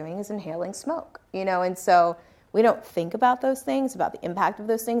baby is doing is inhaling smoke. And so we don't think about those things, about the impact of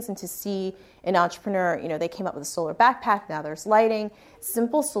those things, and to see an entrepreneur, they came up with a solar backpack, now there's lighting,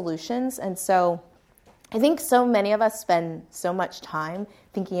 simple solutions. And so I think so many of us spend so much time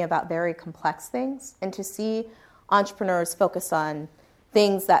thinking about very complex things, and to see entrepreneurs focus on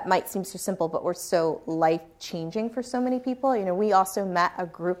things that might seem so simple but were so life-changing for so many people. We also met a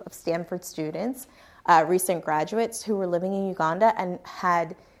group of Stanford students, recent graduates who were living in Uganda and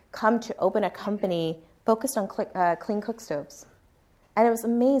had come to open a company focused on clean cook stoves. And it was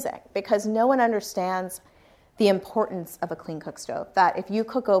amazing because no one understands the importance of a clean cook stove, that if you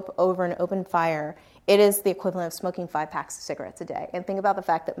cook over an open fire, it is the equivalent of smoking 5 packs of cigarettes a day. And think about the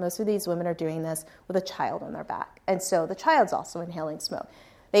fact that most of these women are doing this with a child on their back. And so the child's also inhaling smoke.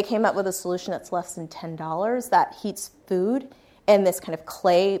 They came up with a solution that's less than $10 that heats food in this kind of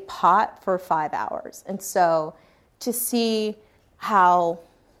clay pot for 5 hours. And so to see how,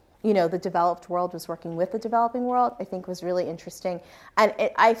 the developed world was working with the developing world, I think was really interesting. And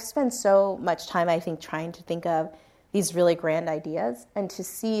I've spent so much time, I think, trying to think of these really grand ideas, and to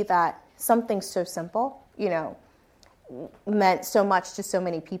see that something so simple, meant so much to so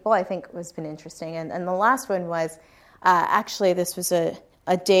many people, I think has been interesting. And the last one was, actually, this was a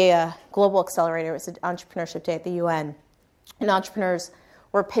day, a global accelerator. It was an entrepreneurship day at the UN. And entrepreneurs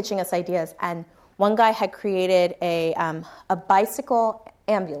were pitching us ideas. And one guy had created a bicycle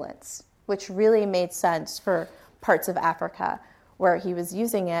ambulance, which really made sense for parts of Africa where he was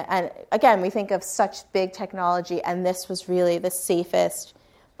using it. And again, we think of such big technology, and this was really the safest,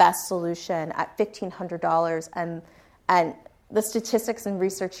 best solution at $1,500. And the statistics and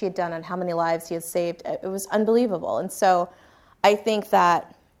research he had done on how many lives he had saved, it was unbelievable. And so I think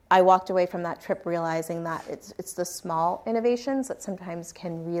that I walked away from that trip realizing that it's the small innovations that sometimes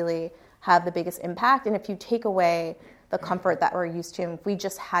can really have the biggest impact. And if you take away the comfort that we're used to, and if we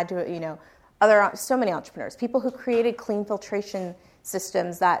just had to, so many entrepreneurs, people who created clean filtration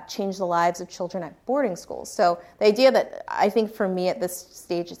systems that change the lives of children at boarding schools. So the idea that I think for me at this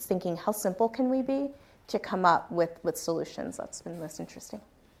stage, it's thinking how simple can we be to come up with solutions. That's been most interesting.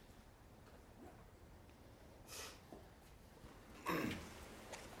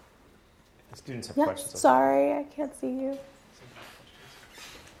 The students have Yeah, questions. sorry, I can't see you.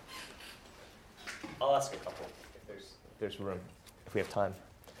 I'll ask a couple if there's room, if we have time.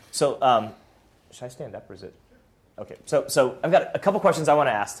 So should I stand up or is it? Okay, so I've got a couple questions I want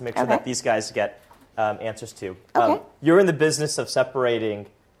to ask to make sure that these guys get answers to. Okay. You're in the business of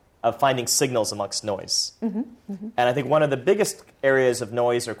finding signals amongst noise. Mm-hmm, mm-hmm. And I think one of the biggest areas of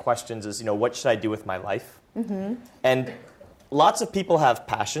noise or questions is, what should I do with my life? Mm-hmm. And lots of people have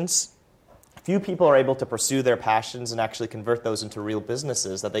passions. Few people are able to pursue their passions and actually convert those into real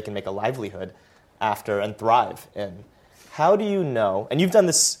businesses that they can make a livelihood after and thrive in. How do you know, and you've done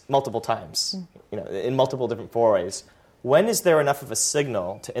this multiple times, in multiple different forays, when is there enough of a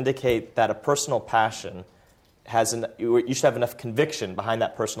signal to indicate that a personal passion you should have enough conviction behind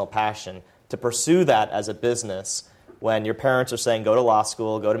that personal passion to pursue that as a business when your parents are saying go to law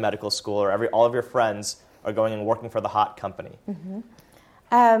school, go to medical school, or all of your friends are going and working for the hot company?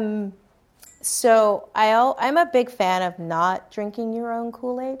 So I'm a big fan of not drinking your own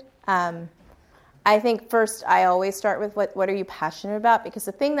Kool-Aid. I think first I always start with what are you passionate about? Because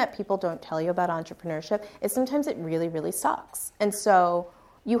the thing that people don't tell you about entrepreneurship is sometimes it really, really sucks. And so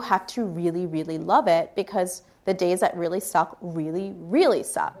you have to really, really love it because the days that really suck really, really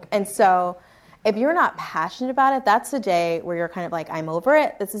suck. And so if you're not passionate about it, that's the day where you're kind of like, I'm over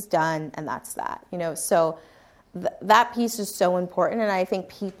it, this is done, and that's that. So that piece is so important. And I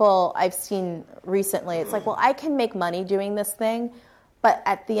think I've seen recently, it's like, well, I can make money doing this thing. But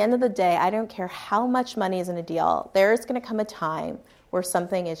at the end of the day, I don't care how much money is in a deal. There's going to come a time where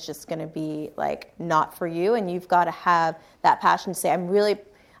something is just going to be like not for you. And you've got to have that passion to say, I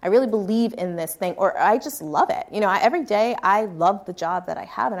really believe in this thing, or I just love it. Every day I love the job that I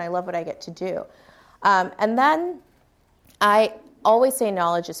have and I love what I get to do. And then I always say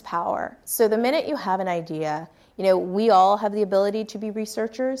knowledge is power. So the minute you have an idea, we all have the ability to be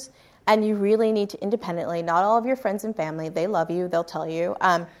researchers, and you really need to independently, not all of your friends and family, they love you, they'll tell you.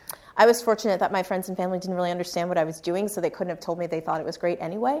 I was fortunate that my friends and family didn't really understand what I was doing, so they couldn't have told me they thought it was great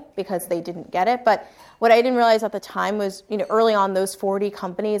anyway because they didn't get it. But what I didn't realize at the time was, early on, those 40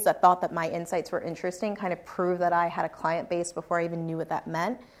 companies that thought that my insights were interesting kind of proved that I had a client base before I even knew what that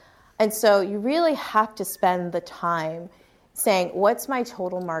meant. And so you really have to spend the time saying, what's my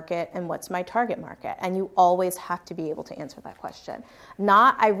total market and what's my target market? And you always have to be able to answer that question.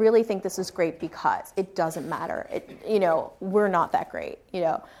 Not, I really think this is great because it doesn't matter. We're not that great,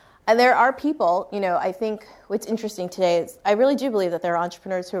 And there are people, I think what's interesting today is I really do believe that there are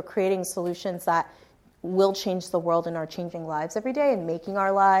entrepreneurs who are creating solutions that will change the world and are changing lives every day and making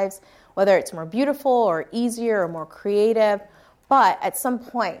our lives, whether it's more beautiful or easier or more creative. But at some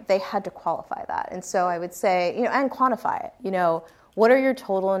point, they had to qualify that. And so I would say, and quantify it. What are your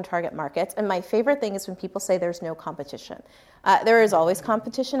total and target markets? And my favorite thing is when people say there's no competition. There is always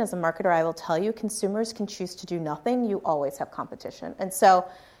competition. As a marketer, I will tell you, consumers can choose to do nothing. You always have competition. And so,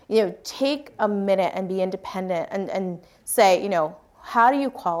 take a minute and be independent and say, how do you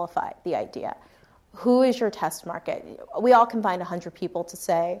qualify the idea? Who is your test market? We all can find 100 people to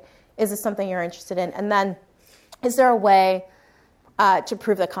say, is this something you're interested in? And then is there a way to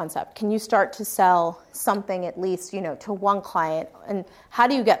prove the concept? Can you start to sell something at least, to one client? And how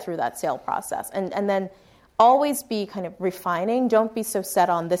do you get through that sale process? And then always be kind of refining. Don't be so set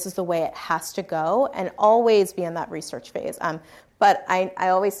on this is the way it has to go, and always be in that research phase. But I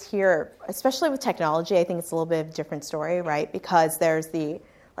always hear, especially with technology, I think it's a little bit of a different story, right? Because there's the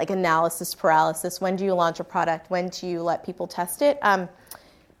analysis paralysis. When do you launch a product? When do you let people test it?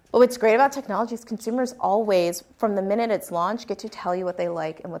 But what's great about technology is consumers always, from the minute it's launched, get to tell you what they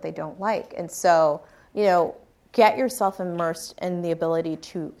like and what they don't like. And so, get yourself immersed in the ability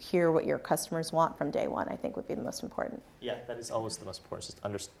to hear what your customers want from day one, I think would be the most important. Yeah, that is always the most important,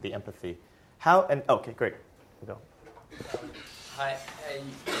 just the empathy. Okay, great. We'll go. Hi,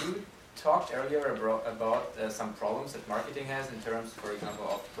 you talked earlier about some problems that marketing has in terms, for example,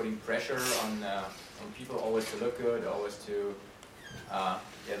 of putting pressure on people always to look good, always to have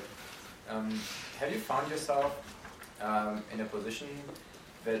you found yourself in a position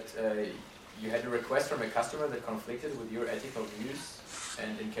that you had a request from a customer that conflicted with your ethical views?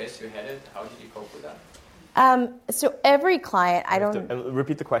 And in case you had it, how did you cope with that? So every client,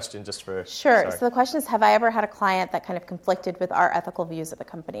 repeat the question just for... Sure. Sorry. So the question is, have I ever had a client that kind of conflicted with our ethical views of the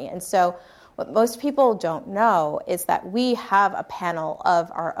company? And so what most people don't know is that we have a panel of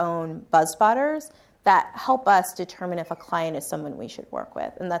our own BuzzSpotters that help us determine if a client is someone we should work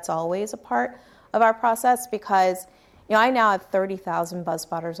with. And that's always a part of our process because, I now have 30,000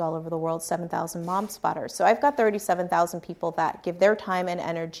 BuzzSpotters all over the world, 7,000 MomSpotters. So I've got 37,000 people that give their time and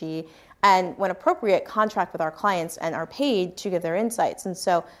energy and, when appropriate, contract with our clients and are paid to give their insights. And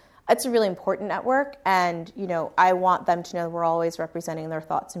so it's a really important network. And, I want them to know we're always representing their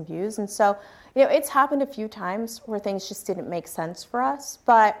thoughts and views. And so, it's happened a few times where things just didn't make sense for us.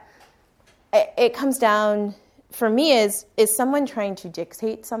 But it comes down, for me, is someone trying to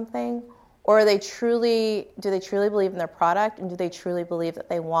dictate something, or do they truly believe in their product, and do they truly believe that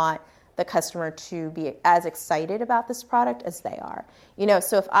they want the customer to be as excited about this product as they are?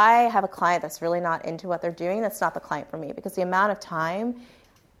 So if I have a client that's really not into what they're doing, that's not the client for me, because the amount of time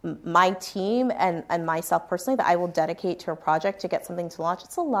my team and myself personally that I will dedicate to a project to get something to launch,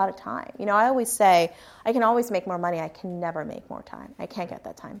 it's a lot of time. I always say I can always make more money. I can never make more time. I can't get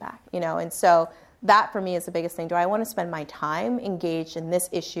that time back. And so that for me is the biggest thing. Do I want to spend my time engaged in this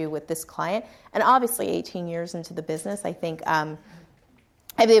issue with this client? And obviously 18 years into the business, I think I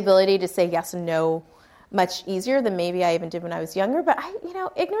have the ability to say yes and no much easier than maybe I even did when I was younger. But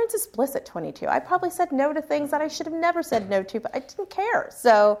ignorance is bliss at 22. I probably said no to things that I should have never said no to, but I didn't care.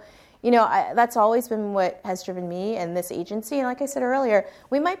 So, that's always been what has driven me and this agency. And like I said earlier,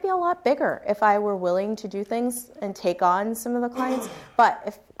 we might be a lot bigger if I were willing to do things and take on some of the clients. But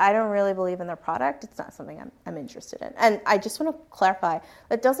if I don't really believe in their product, it's not something I'm interested in. And I just want to clarify,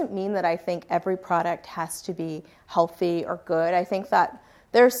 that doesn't mean that I think every product has to be healthy or good. I think that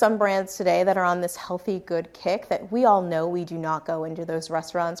there are some brands today that are on this healthy, good kick that we all know we do not go into those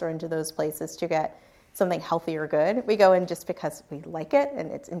restaurants or into those places to get something healthy or good. We go in just because we like it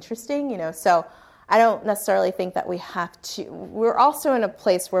and it's interesting, So I don't necessarily think that we have to. We're also in a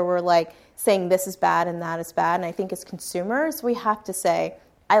place where we're like saying this is bad and that is bad. And I think as consumers, we have to say,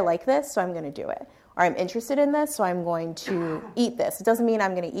 I like this, so I'm going to do it. Or I'm interested in this, so I'm going to eat this. It doesn't mean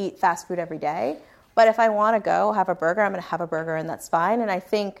I'm going to eat fast food every day. But if I want to go have a burger, I'm going to have a burger, and that's fine. And I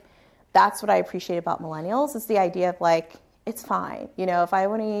think that's what I appreciate about millennials is the idea of like, it's fine. If I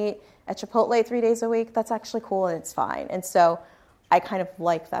want to eat at Chipotle 3 days a week, that's actually cool and it's fine. And so I kind of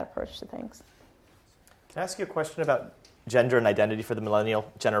like that approach to things. Can I ask you a question about gender and identity for the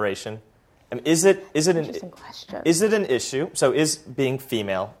millennial generation? Is it an issue? So is being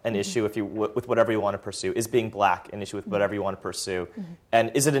female an issue with whatever you want to pursue? Is being black an issue with whatever you want to pursue?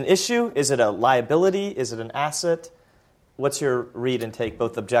 And is it an issue? Is it a liability? Is it an asset? What's your read and take,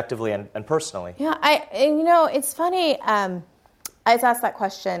 both objectively and personally? Yeah, it's funny. I was asked that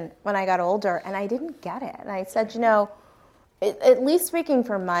question when I got older, and I didn't get it. And I said, at least speaking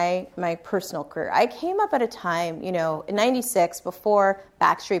for my personal career, I came up at a time, in '96, before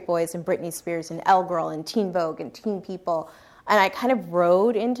Backstreet Boys and Britney Spears and Elle Girl and Teen Vogue and Teen People, and I kind of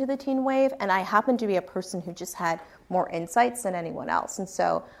rode into the teen wave, and I happened to be a person who just had more insights than anyone else. And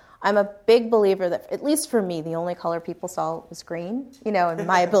so I'm a big believer that, at least for me, the only color people saw was green, and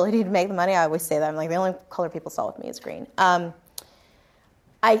my ability to make the money, I always say that. I'm like, the only color people saw with me is green.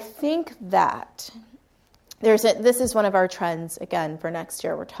 I think that this is one of our trends, again, for next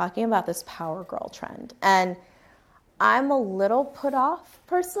year. We're talking about this power girl trend. And I'm a little put off,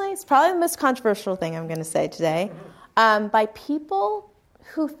 personally. It's probably the most controversial thing I'm going to say today, by people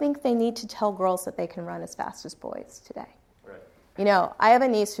who think they need to tell girls that they can run as fast as boys today. Right. I have a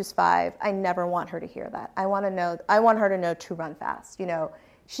niece who's 5. I never want her to hear that. I want her to know to run fast.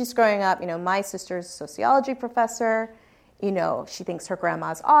 She's growing up, my sister's a sociology professor. She thinks her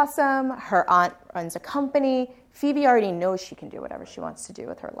grandma's awesome. Her aunt runs a company. Phoebe already knows she can do whatever she wants to do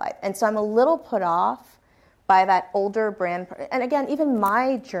with her life. And so I'm a little put off by that older brand. And again, even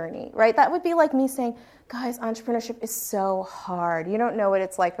my journey, right? That would be like me saying, guys, entrepreneurship is so hard. You don't know what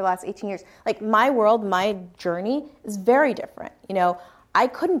it's like for the last 18 years. Like my world, my journey is very different. I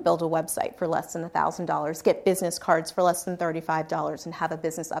couldn't build a website for less than $1,000, get business cards for less than $35, and have a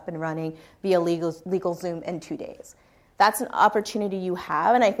business up and running via legal Zoom in 2 days. That's an opportunity you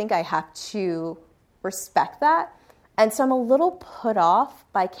have, and I think I have to respect that. And so I'm a little put off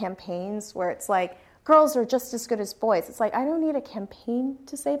by campaigns where it's like, girls are just as good as boys. It's like, I don't need a campaign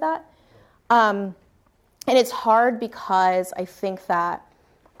to say that. And it's hard because I think that,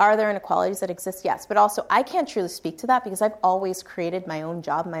 are there inequalities that exist? Yes. But also, I can't truly speak to that because I've always created my own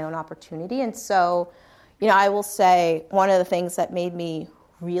job, my own opportunity. And so, I will say one of the things that made me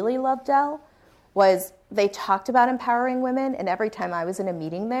really love Dell was they talked about empowering women, and every time I was in a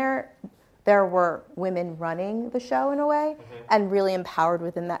meeting there were women running the show in a way, and really empowered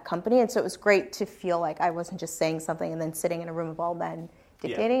within that company. And so it was great to feel like I wasn't just saying something and then sitting in a room of all men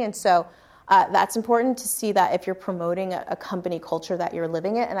dictating. Yeah. And so that's important to see that if you're promoting a company culture that you're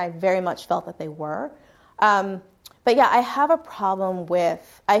living it, and I very much felt that they were. But yeah, I have a problem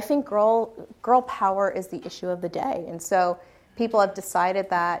with, I think girl power is the issue of the day. And so people have decided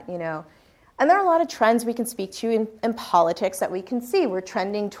that, and there are a lot of trends we can speak to in politics that we can see. We're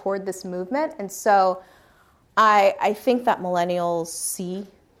trending toward this movement. And so I think that millennials see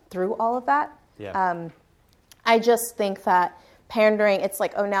through all of that. Yeah. I just think that pandering, it's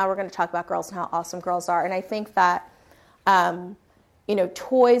like, oh, now we're going to talk about girls and how awesome girls are. And I think that,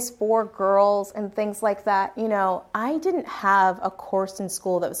 toys for girls and things like that, I didn't have a course in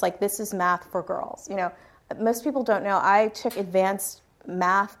school that was like, this is math for girls. Most people don't know. I took advanced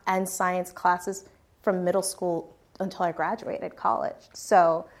math and science classes from middle school until I graduated college.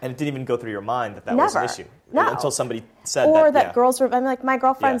 So, and it didn't even go through your mind that was an issue. No. Until somebody said or that. Girls were, my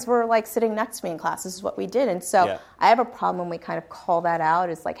girlfriends were like sitting next to me in class. This is what we did. And so I have a problem when we kind of call that out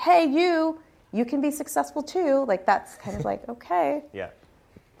as like, hey, you can be successful too. Like that's kind of like, okay. Yeah,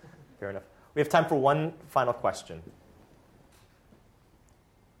 fair enough. We have time for one final question.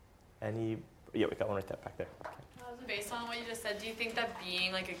 Yeah, we got one right there, back there. Okay. Based on what you just said, do you think that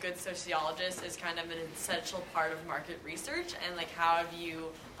being like a good sociologist is kind of an essential part of market research, and like how have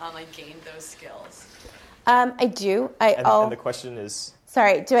you gained those skills? I do. And the question is?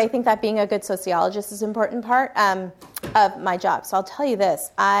 Sorry, do I think that being a good sociologist is an important part of my job? So I'll tell you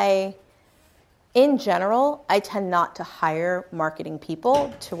this. In general, I tend not to hire marketing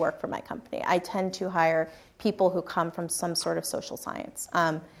people to work for my company. I tend to hire people who come from some sort of social science.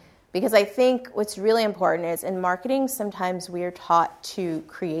 Because I think what's really important is in marketing, sometimes we are taught to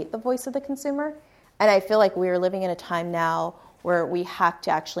create the voice of the consumer. And I feel like we are living in a time now where we have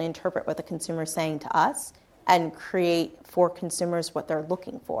to actually interpret what the consumer is saying to us and create for consumers what they're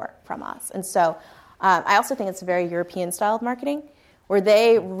looking for from us. And so I also think it's a very European style of marketing, where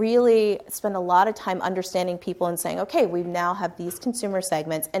they really spend a lot of time understanding people and saying, okay, we now have these consumer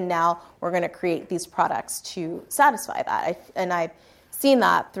segments, and now we're going to create these products to satisfy that. I've seen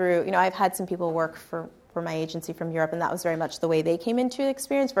that through, I've had some people work for my agency from Europe, and that was very much the way they came into the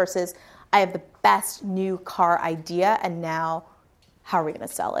experience versus I have the best new car idea, and now how are we going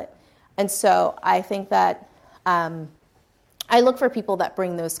to sell it? And so I think that I look for people that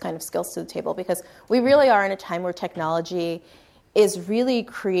bring those kind of skills to the table, because we really are in a time where technology is really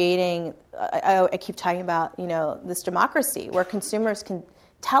creating, I keep talking about, this democracy where consumers can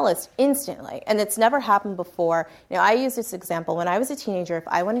tell us instantly, and it's never happened before. I use this example. When I was a teenager, if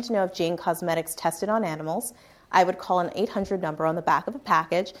I wanted to know if Jane Cosmetics tested on animals, I would call an 800 number on the back of a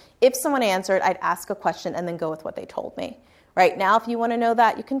package. If someone answered, I'd ask a question and then go with what they told me. Right now, if you want to know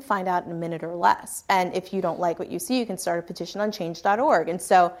that, you can find out in a minute or less. And if you don't like what you see, you can start a petition on change.org. And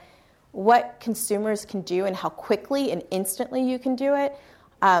so what consumers can do and how quickly and instantly you can do it,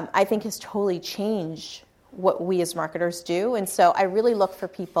 I think has totally changed what we as marketers do. And so I really look for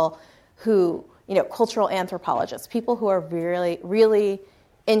people who, cultural anthropologists, people who are really, really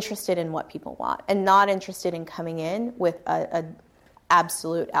interested in what people want and not interested in coming in with an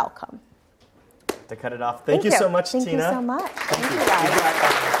absolute outcome. To cut it off. Thank you so much, Tina. Thank you so much. Thank you,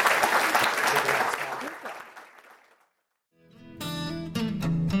 guys.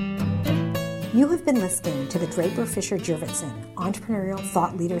 You have been listening to the Draper Fisher Jurvetson Entrepreneurial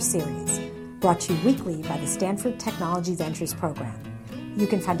Thought Leader Series, brought to you weekly by the Stanford Technology Ventures Program. You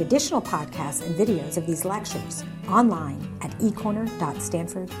can find additional podcasts and videos of these lectures online at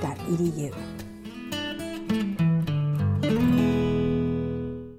ecorner.stanford.edu.